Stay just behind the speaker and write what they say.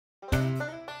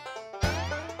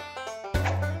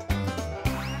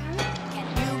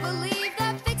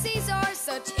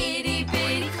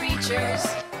features.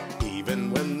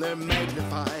 Even when they're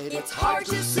magnified, It's hard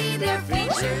to see their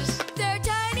features. They're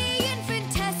tiny,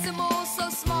 infinitesimal, so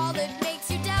small it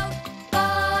makes you doubt.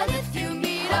 But if you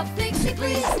meet a Fixie,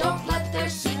 please don't let their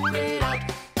secret out.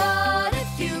 But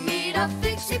if you meet a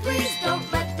Fixie, please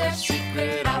don't let their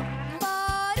secret out.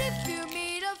 But if you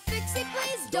meet a Fixie,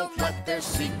 please don't let their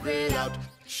secret out.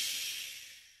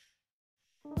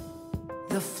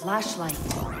 The FlashLight.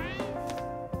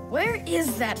 Where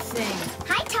is that thing?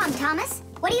 Hi, Tom Thomas.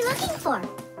 What are you looking for?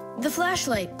 The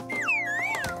flashlight.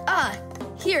 Ah,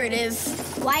 here it is.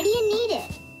 Why do you need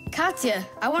it? Katya,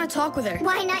 I want to talk with her.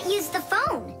 Why not use the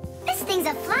phone? This thing's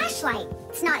a flashlight.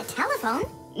 It's not a telephone.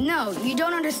 No, you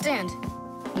don't understand.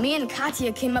 Me and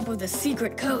Katya came up with a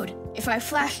secret code. If I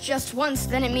flash just once,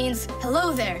 then it means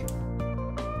hello there.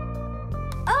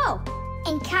 Oh,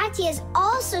 and Katya's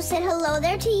also said hello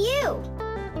there to you.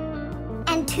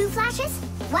 And 2 flashes?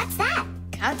 What's that?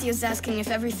 Katya's asking if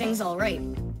everything's all right.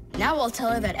 Now I'll tell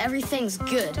her that everything's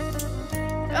good.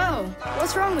 Oh,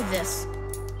 what's wrong with this?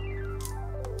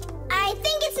 I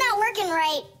think it's not working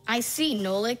right. I see,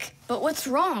 Nolik, but what's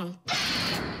wrong?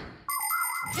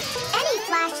 Any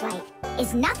flashlight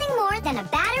is nothing more than a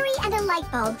battery and a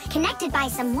light bulb connected by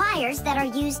some wires that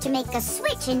are used to make a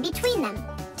switch in between them.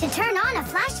 To turn on a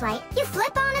flashlight, you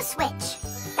flip on a switch.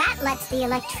 That lets the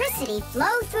electricity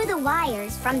flow through the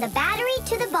wires from the battery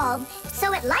to the bulb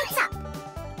so it lights up.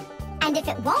 And if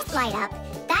it won't light up,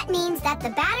 that means that the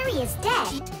battery is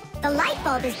dead, the light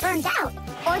bulb is burned out,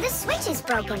 or the switch is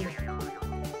broken.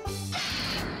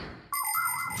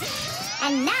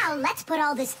 And now let's put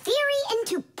all this theory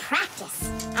into practice.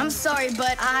 I'm sorry,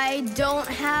 but I don't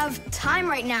have time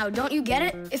right now. Don't you get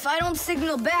it? If I don't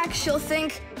signal back, she'll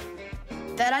think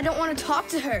that I don't want to talk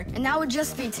to her, and that would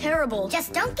just be terrible.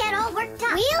 Just don't get all worked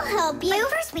up. We'll help you. But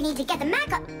first, we need to get the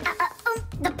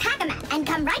the pack-a-mat and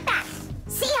come right back.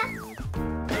 See ya.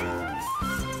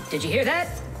 Did you hear that?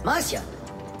 Masya,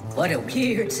 what a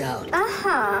weird sound.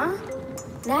 Uh-huh.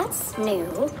 That's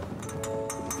new.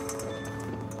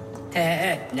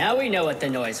 Now we know what the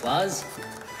noise was.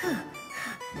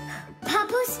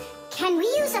 Papoose, can we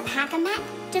use a pack-a-mat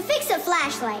to fix a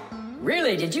flashlight?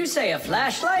 Really, did you say a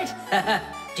flashlight?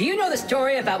 Do you know the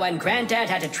story about when Granddad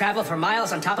had to travel for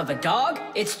miles on top of a dog?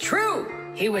 It's true!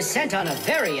 He was sent on a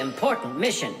very important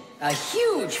mission. A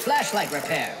huge flashlight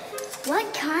repair.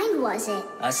 What kind was it?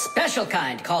 A special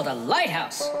kind called a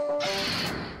lighthouse.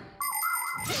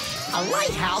 A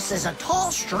lighthouse is a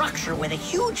tall structure with a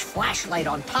huge flashlight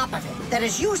on top of it that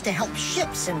is used to help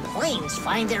ships and planes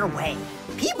find their way.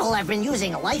 People have been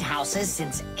using lighthouses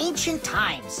since ancient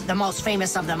times. The most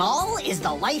famous of them all is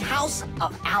the Lighthouse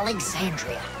of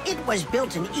Alexandria. It was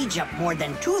built in Egypt more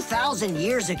than 2,000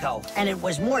 years ago, and it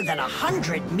was more than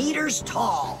 100 meters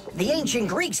tall. The ancient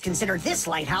Greeks considered this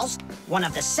lighthouse one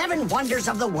of the 7 wonders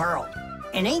of the world.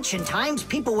 In ancient times,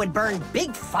 people would burn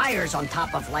big fires on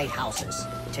top of lighthouses.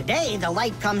 Today, the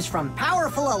light comes from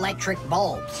powerful electric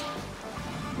bulbs.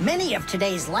 Many of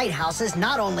today's lighthouses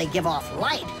not only give off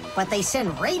light, but they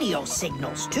send radio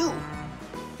signals, too.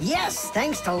 Yes,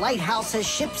 thanks to lighthouses,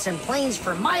 ships and planes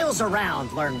for miles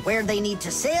around learn where they need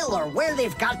to sail or where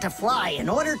they've got to fly in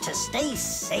order to stay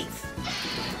safe.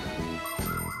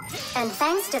 And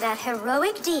thanks to that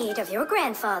heroic deed of your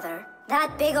grandfather,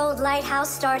 that big old lighthouse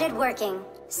started working.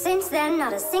 Since then,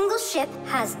 not a single ship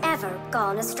has ever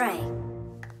gone astray.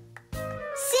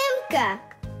 Simka!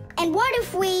 And what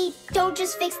if we don't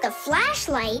just fix the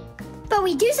flashlight, but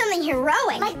we do something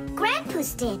heroic? Like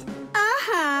Grandpa's did.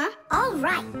 Uh-huh. All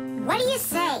right. What do you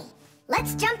say?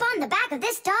 Let's jump on the back of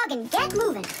this dog and get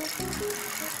moving.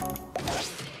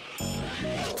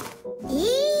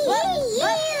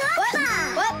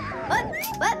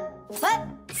 What?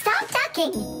 Stop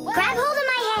ducking. Grab hold of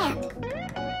my hand.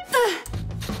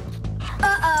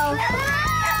 Uh-oh.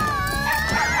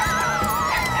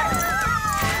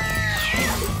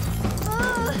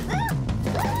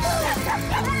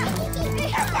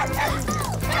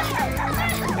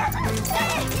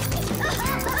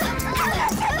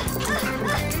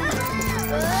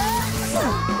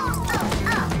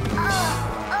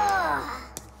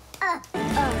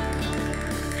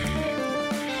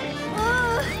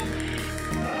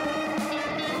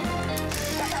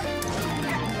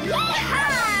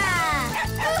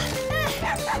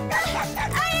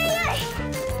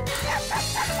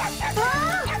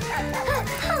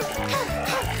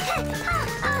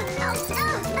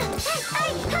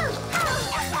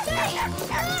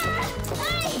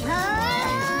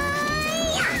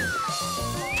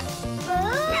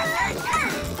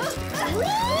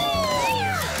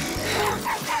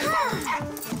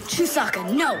 Chusaka,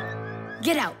 no!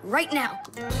 Get out, right now!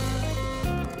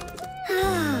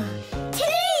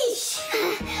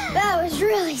 That was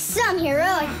really some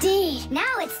heroic deed.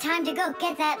 Now it's time to go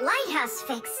get that lighthouse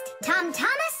fixed. Tom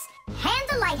Thomas, hand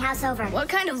the lighthouse over. What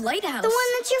kind of lighthouse? The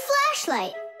one that's your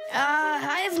flashlight.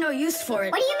 I have no use for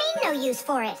it. What do you mean, no use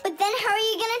for it? But then how are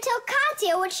you gonna tell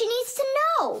Katya what she needs to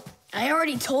know? I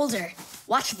already told her.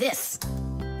 Watch this.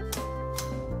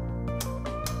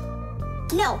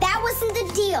 No, that wasn't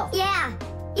the deal. Yeah.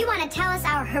 You want to tell us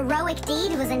our heroic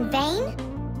deed was in vain?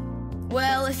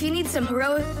 Well, if you need some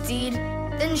heroic deed,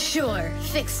 then sure,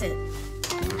 fix it.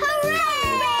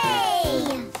 Hooray!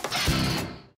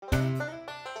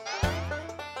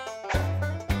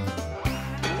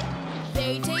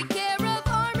 They take care of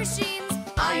our machines,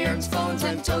 Irons, phones,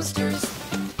 and toasters,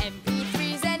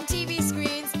 MP3s and TV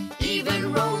screens.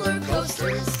 even roller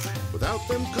coasters. Without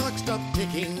them, clocks stop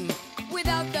ticking.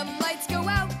 Without them, lights go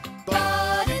out.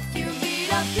 But if you meet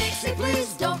a Fixie,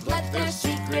 please don't let their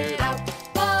secret out.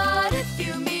 But if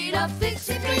you meet a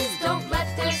Fixie, please don't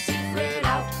let their secret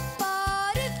out.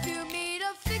 But if you meet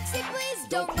a Fixie, please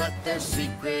don't let Their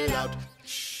secret out.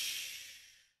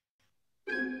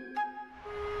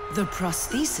 The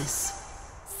prosthesis.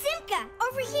 Simka,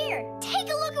 over here. Take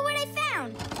a look at what I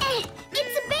found.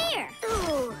 It's a bear.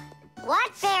 Ooh.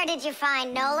 What bear did you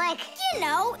find, Nolik? You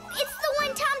know, it's the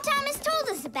one Tom Thomas told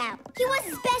us about. He was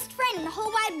his best friend in the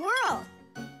whole wide world.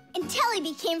 Until he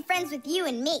became friends with you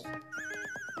and me.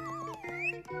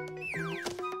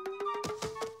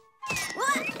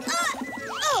 What?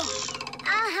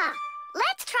 Uh-huh.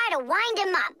 Let's try to wind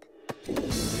him up.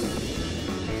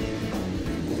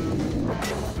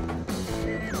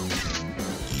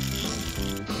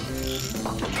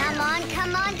 Come on,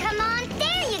 come on, come on.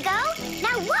 There you go.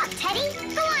 Now look, Teddy.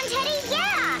 Go on, Teddy.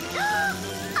 Yeah.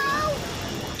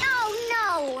 Oh,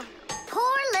 no.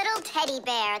 Poor little teddy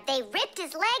bear. They ripped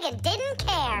his leg and didn't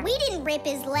care. We didn't rip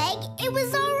his leg. It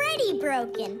was already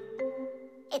broken.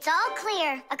 It's all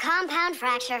clear. A compound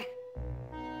fracture.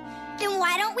 Then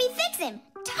why don't we fix him?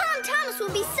 Tom Thomas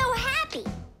will be so happy.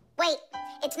 Wait,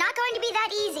 it's not going to be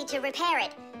that easy to repair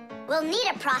it. We'll need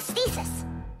a prosthesis.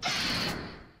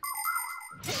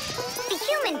 The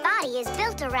human body is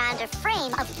built around a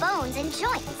frame of bones and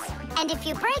joints. And if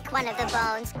you break one of the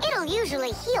bones, it'll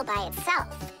usually heal by itself.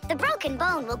 The broken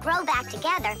bone will grow back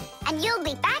together, and you'll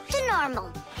be back to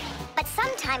normal. But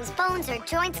sometimes bones or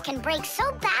joints can break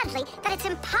so badly that it's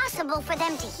impossible for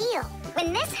them to heal.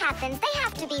 When this happens, they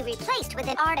have to be replaced with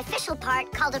an artificial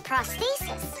part called a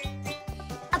prosthesis.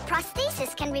 A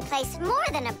prosthesis can replace more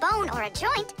than a bone or a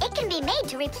joint. It can be made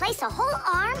to replace a whole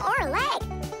arm or a leg.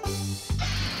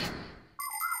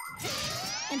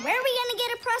 And where are we gonna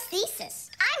get a prosthesis?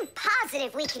 I'm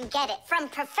positive we can get it from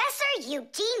Professor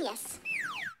Eugenius.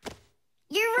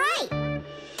 You're right.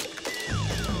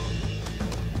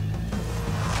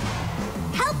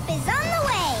 Help is on the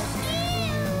way.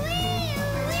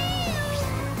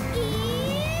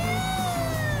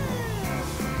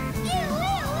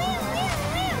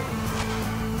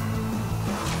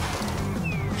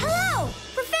 Hello,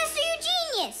 Professor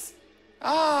Eugenius.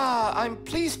 Ah, I'm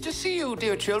pleased to see you,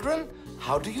 dear children.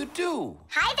 How do you do?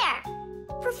 Hi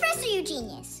there. Professor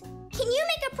Eugenius, can you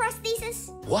make a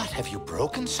prosthesis? What, have you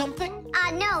broken something?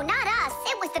 No, not us.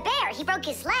 It was the bear. He broke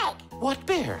his leg. What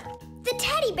bear? The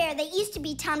teddy bear that used to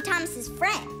be Tom Thomas's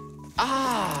friend.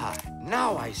 Ah,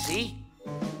 now I see.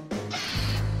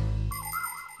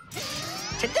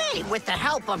 Today, with the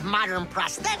help of modern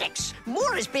prosthetics,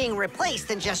 more is being replaced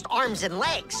than just arms and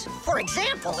legs. For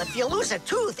example, if you lose a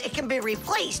tooth, it can be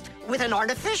replaced with an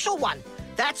artificial one.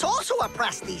 That's also a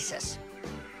prosthesis.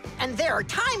 And there are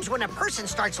times when a person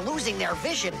starts losing their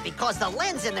vision because the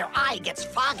lens in their eye gets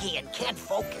foggy and can't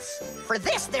focus. For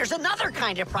this, there's another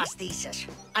kind of prosthesis,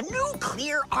 a new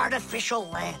clear artificial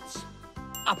lens.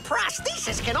 A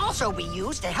prosthesis can also be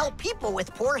used to help people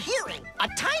with poor hearing. A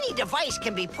tiny device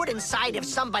can be put inside of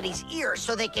somebody's ear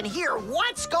so they can hear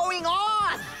what's going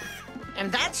on.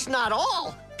 And that's not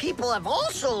all. People have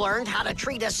also learned how to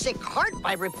treat a sick heart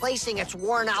by replacing its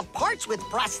worn-out parts with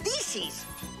prostheses.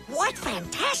 What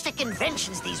fantastic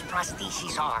inventions these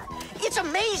prostheses are. It's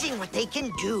amazing what they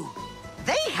can do.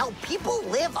 They help people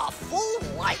live a full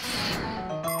life.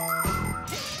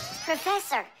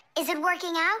 Professor, is it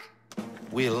working out?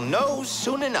 We'll know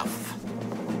soon enough.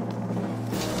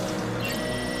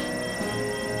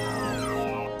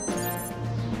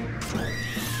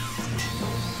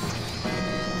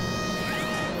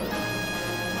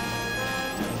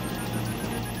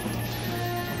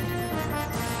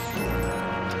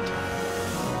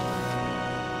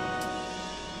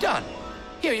 Done.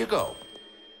 Here you go.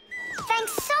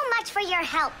 Thanks so much for your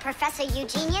help, Professor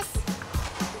Eugenius.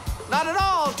 Not at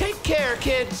all. Take care,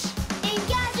 kids. In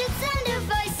gadgets and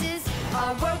devices,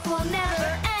 our work will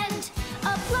never end.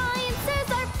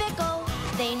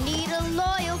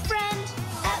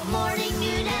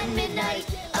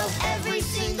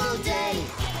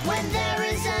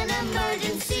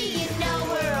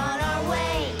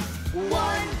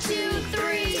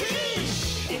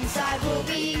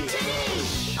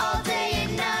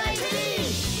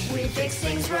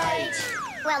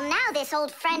 Well, now this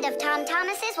old friend of Tom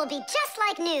Thomas's will be just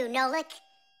like new, Nolik.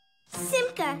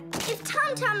 Simka, if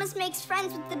Tom Thomas makes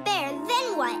friends with the bear,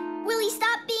 then what? Will he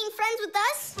stop being friends with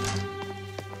us?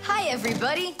 Hi,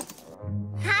 everybody.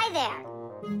 Hi there.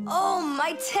 Oh,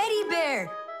 my teddy bear.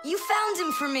 You found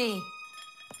him for me.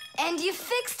 And you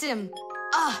fixed him.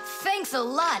 Ah, thanks a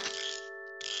lot.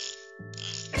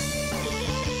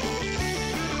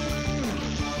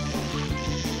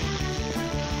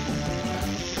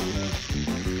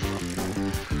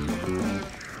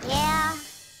 Yeah,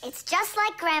 it's just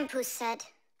like Grandpoo said.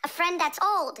 A friend that's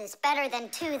old is better than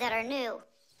two that are new.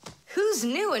 Who's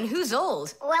new and who's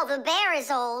old? Well, the bear is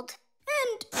old.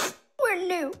 And we're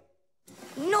new.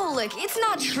 Nolik, it's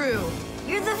not true.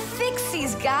 You're the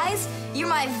Fixies, guys. You're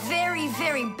my very,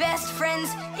 very best friends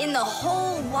in the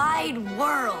whole wide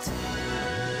world.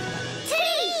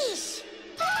 Teesh!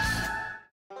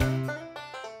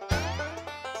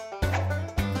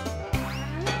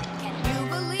 Can you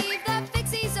believe that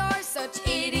Fixies are such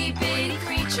itty-bitty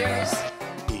creatures?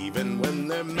 Even when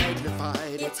they're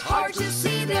magnified, It's hard to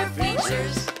see their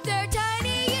features. They're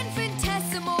tiny,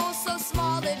 infinitesimal, so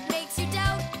small it makes you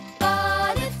doubt.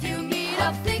 But if you meet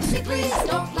a Fixie, please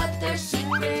don't let their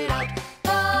secret out.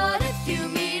 But if you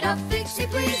meet a Fixie,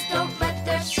 please don't let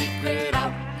their secret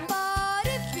out. But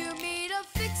if you meet a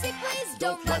Fixie, please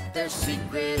don't let their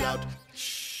secret out.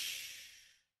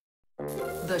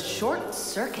 The short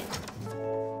circuit.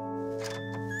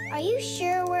 Are you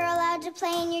sure we're allowed to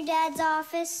play in your dad's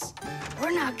office?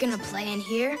 We're not gonna play in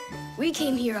here. We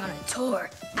came here on a tour.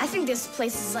 I think this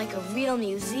place is like a real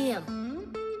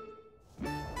museum.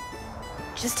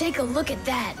 Just take a look at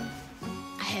that.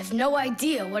 I have no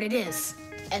idea what it is.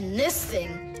 And this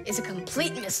thing is a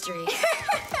complete mystery.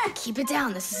 Keep it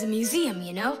down. This is a museum,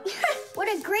 you know? What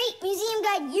a great museum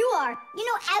guide you are. You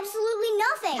know absolutely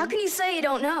nothing. How can you say you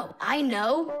don't know? I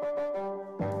know.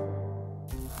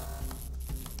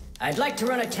 I'd like to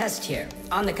run a test here,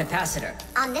 on the capacitor.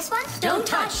 On this one? Don't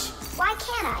touch! Why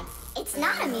can't I? It's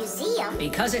not a museum.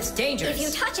 Because it's dangerous. If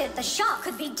you touch it, the shock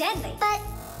could be deadly. But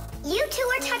you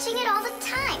two are touching it all the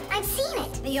time. I've seen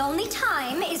it. The only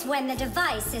time is when the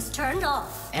device is turned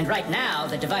off. And right now,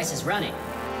 the device is running.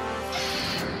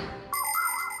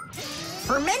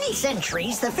 For many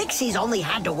centuries, the Fixies only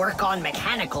had to work on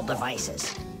mechanical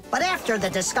devices. But after the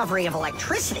discovery of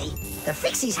electricity, the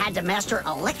Fixies had to master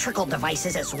electrical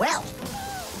devices as well.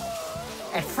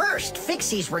 At first,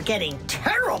 Fixies were getting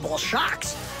terrible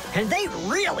shocks, and they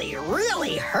really,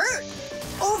 really hurt.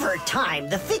 Over time,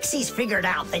 the Fixies figured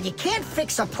out that you can't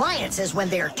fix appliances when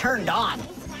they're turned on,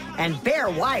 and bare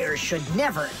wires should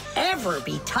never, ever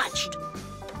be touched.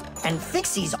 And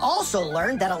Fixies also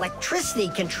learned that electricity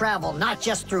can travel not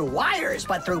just through wires,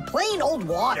 but through plain old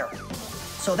water.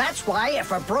 So that's why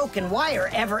if a broken wire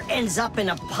ever ends up in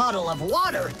a puddle of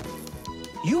water,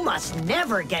 you must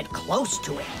never get close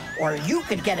to it, or you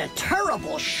could get a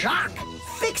terrible shock.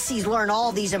 Fixies learn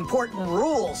all these important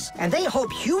rules, and they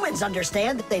hope humans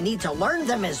understand that they need to learn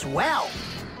them as well.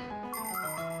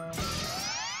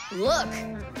 Look.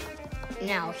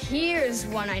 Now here's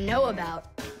one I know about.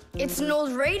 It's an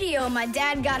old radio my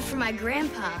dad got from my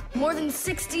grandpa. More than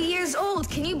 60 years old,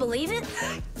 can you believe it?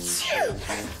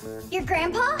 Your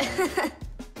grandpa?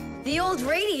 The old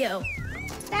radio.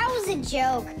 That was a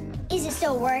joke. Is it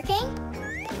still working?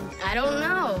 I don't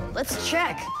know. Let's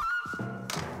check.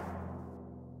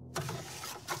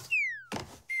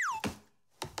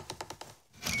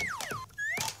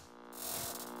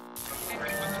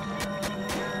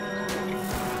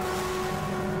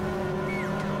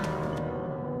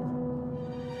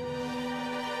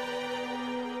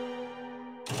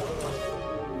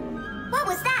 What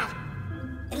was that?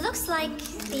 It looks like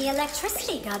the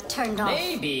electricity got turned off.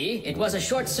 Maybe it was a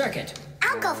short circuit.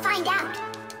 I'll go find out.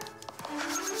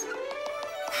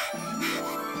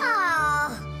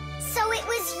 Oh, so it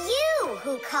was you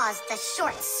who caused the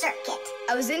short circuit.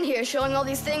 I was in here showing all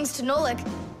these things to Nolik,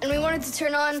 and we wanted to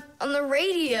turn on the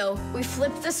radio. We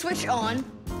flipped the switch on,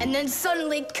 and then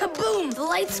suddenly, kaboom, the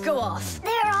lights go off.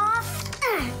 They're off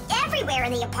everywhere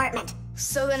in the apartment.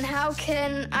 So then how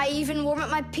can I even warm up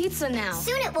my pizza now?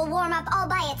 Soon it will warm up all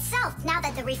by itself now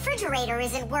that the refrigerator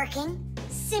isn't working.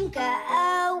 Simka,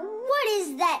 what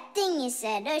is that thing you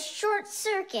said? A short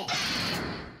circuit.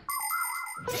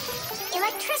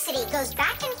 Electricity goes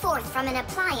back and forth from an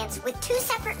appliance with two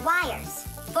separate wires.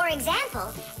 For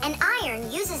example, an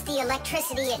iron uses the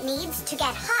electricity it needs to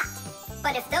get hot.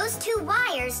 But if those two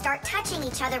wires start touching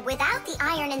each other without the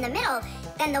iron in the middle,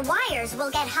 then the wires will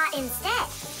get hot instead.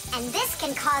 And this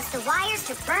can cause the wires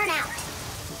to burn out.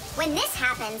 When this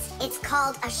happens, it's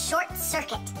called a short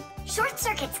circuit. Short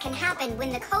circuits can happen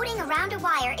when the coating around a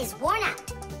wire is worn out,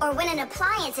 or when an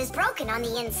appliance is broken on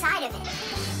the inside of it.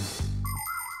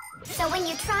 So when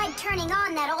you tried turning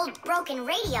on that old broken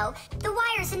radio, the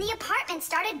wires in the apartment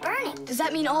started burning. Does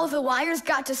that mean all of the wires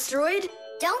got destroyed?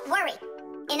 Don't worry.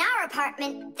 In our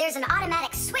apartment, there's an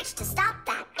automatic switch to stop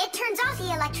that. It turns off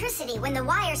the electricity when the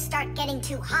wires start getting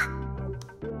too hot.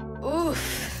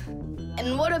 Oof.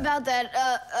 And what about that,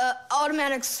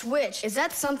 automatic switch? Is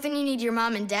that something you need your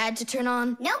mom and dad to turn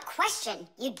on? No question.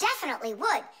 You definitely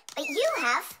would. But you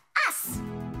have us.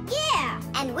 Yeah.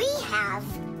 And we have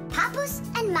Papus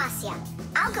and Masya.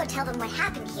 I'll go tell them what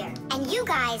happened here. And you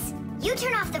guys, you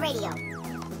turn off the radio.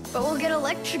 But we'll get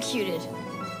electrocuted.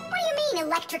 What do you mean,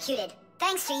 electrocuted?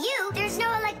 Thanks to you, there's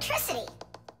no electricity.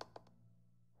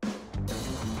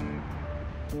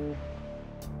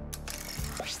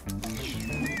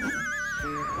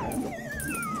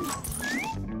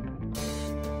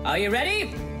 Are you ready?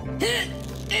 Pull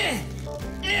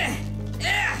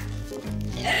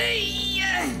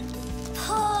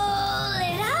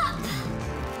it up.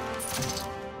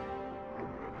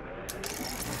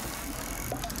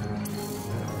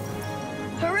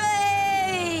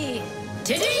 Hooray!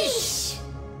 Tidish!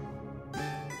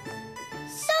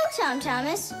 So, Tom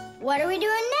Thomas, what are we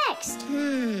doing next?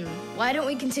 Why don't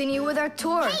we continue with our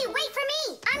tour? Hey, wait for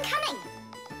me! I'm coming!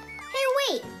 Hey,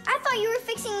 wait. I thought you were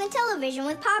fixing the television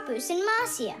with Papus and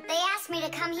Masya. They asked me to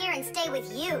come here and stay with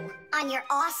you on your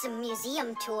awesome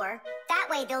museum tour. That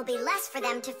way there'll be less for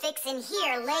them to fix in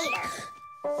here later.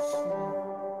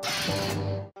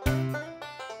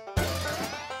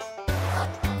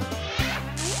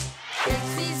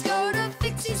 Fixies go to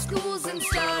Fixie schools and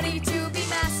study to be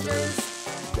masters.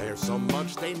 There's so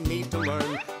much they need to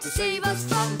learn To save us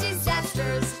from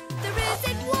disasters. There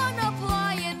isn't one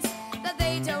appliance that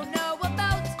they don't know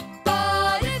about.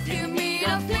 But if you meet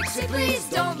a Fixie, please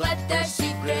don't let their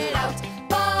secret out.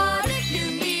 But if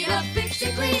you meet a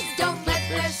Fixie, please don't let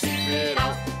their secret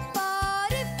out.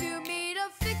 But if you meet a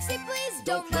Fixie, please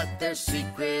don't let their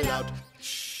secret out.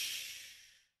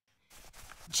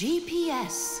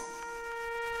 GPS.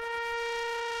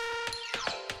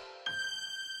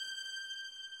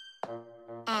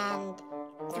 And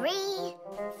 3,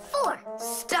 4.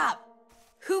 Stop!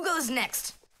 Who goes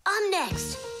next? I'm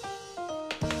next.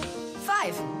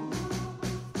 5.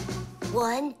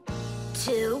 1,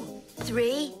 2,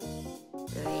 3.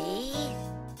 3.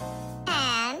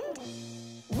 And...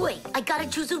 Wait, I gotta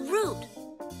choose a route.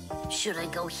 Should I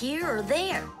go here or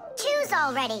there? choose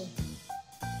already.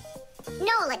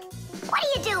 Nolik, what are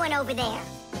you doing over there?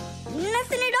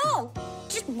 Nothing at all.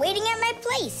 Just waiting at my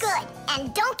place. Good,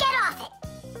 and don't get off it.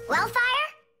 Wellfire?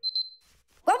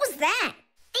 What was that?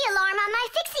 The alarm on my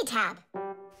Fixie tab.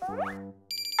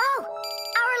 Oh,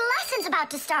 our lesson's about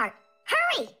to start.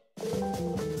 Hurry!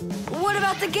 What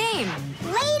about the game?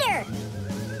 Later!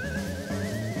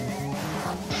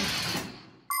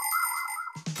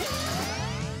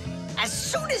 As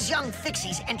soon as young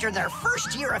Fixies enter their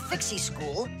first year of Fixie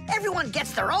school, everyone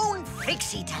gets their own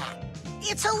Fixie tab.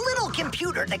 It's a little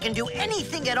computer that can do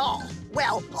anything at all.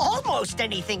 Well, almost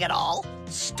anything at all.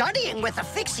 Studying with a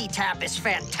Fixie tab is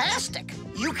fantastic.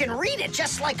 You can read it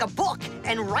just like a book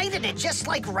and write in it just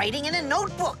like writing in a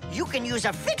notebook. You can use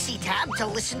a Fixie tab to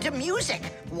listen to music,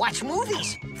 watch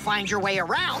movies, find your way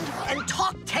around, and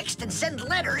talk, text, and send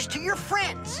letters to your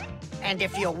friends. And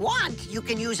if you want, you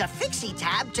can use a Fixie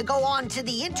tab to go on to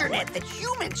the internet that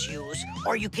humans use,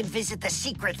 or you can visit the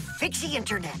secret Fixie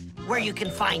internet, where you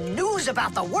can find news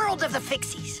about the world of the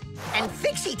Fixies. And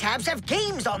Fixie tabs have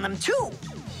games on them, too.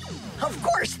 Of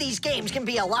course, these games can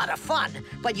be a lot of fun,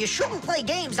 but you shouldn't play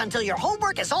games until your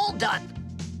homework is all done.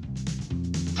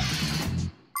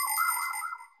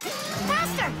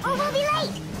 Faster, or we'll be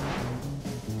late!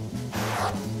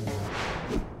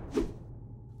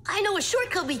 I know a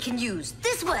shortcut we can use.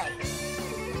 This way.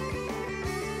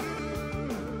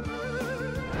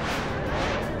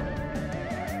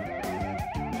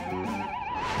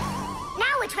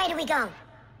 Now which way do we go?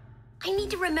 I need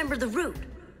to remember the route.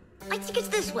 I think it's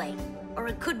this way, or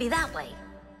it could be that way.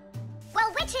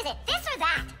 Well, which is it, this or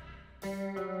that?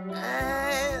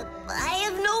 I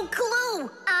have no clue.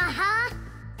 Uh-huh.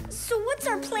 So what's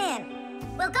our plan?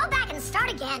 We'll go back and start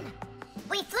again.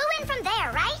 We flew in from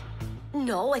there, right?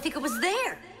 No, I think it was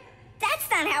there. That's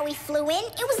not how we flew in.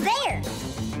 It was there.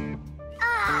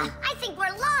 I think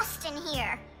we're lost in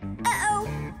here. Uh-oh.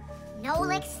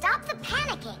 Nolik, stop the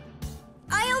panicking.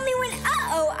 I only went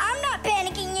uh-oh. I'm not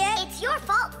panicking yet. It's your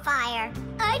fault, Fire.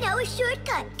 I know a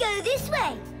shortcut. Go this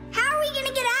way. How are we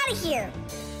gonna get out of here?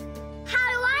 How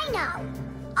do I know?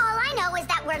 All I know is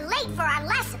that we're late for our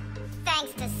lesson.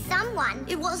 thanks to someone.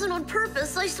 It wasn't on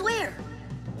purpose, I swear.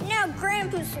 Now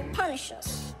Grandpa's will punish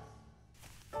us.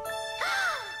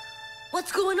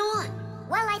 What's going on?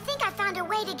 Well, I think I found a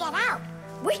way to get out.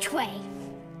 Which way?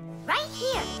 Right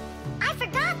here. I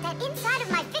forgot that inside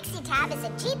of my Fixie tab is a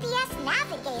GPS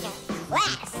navigator.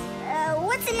 Class.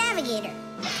 What's a navigator?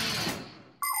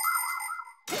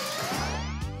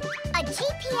 A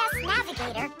GPS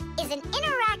navigator is an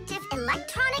interactive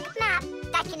electronic map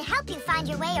that can help you find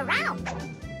your way around.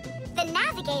 The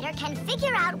navigator can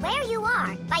figure out where you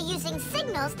are by using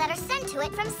signals that are sent to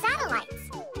it from satellites.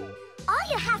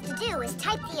 All you have to do is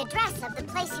type the address of the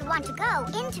place you want to go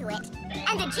into it,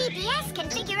 and the GPS can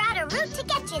figure out a route to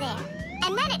get you there.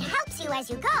 And then it helps you as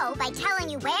you go by telling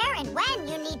you where and when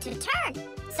you need to turn,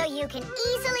 so you can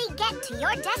easily get to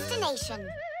your destination.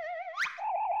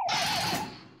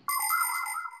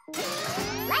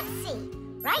 Let's see.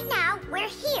 Right now, we're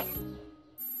here.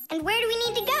 And where do we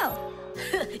need to go?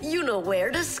 You know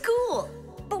where, to school.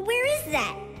 But where is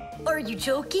that? Are you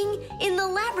joking? In the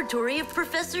laboratory of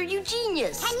Professor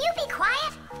Eugenius. Can you be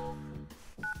quiet?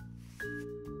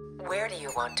 Where do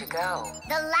you want to go?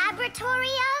 The laboratory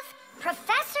of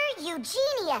Professor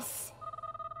Eugenius.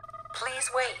 Please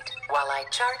wait while I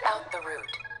chart out the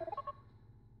route.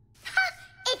 Ha!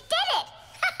 It did it!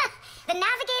 The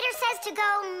navigator says to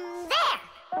go there.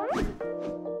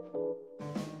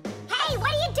 Hey, what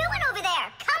are you doing over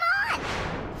there? Come on!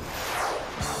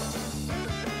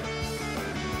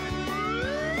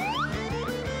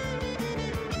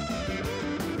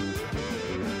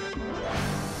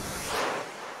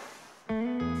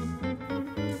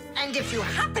 And if you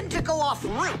happen to go off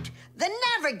route, the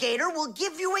navigator will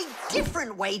give you a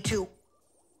different way to...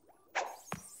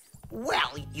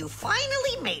 Well, you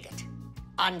finally made it.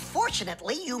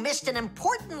 Unfortunately, you missed an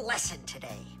important lesson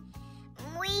today.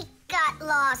 We got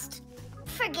lost.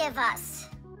 Forgive us.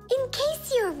 In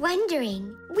case you're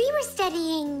wondering, we were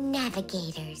studying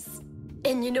navigators.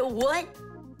 And you know what?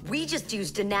 We just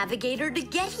used a navigator to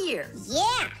get here.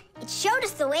 Yeah, it showed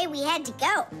us the way we had to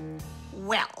go.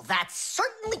 Well, that's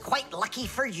certainly quite lucky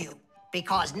for you,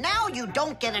 because now you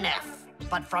don't get an F.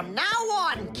 But from now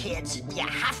on, kids, you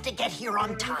have to get here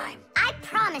on time. I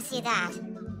promise you that.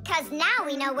 Because now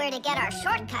we know where to get our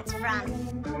shortcuts from.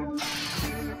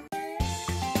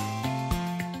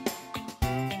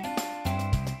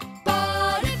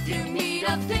 But if you meet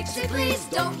a Fixie, please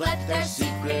don't let their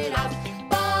secret out.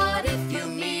 But if you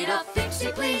meet a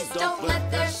Fixie, please don't let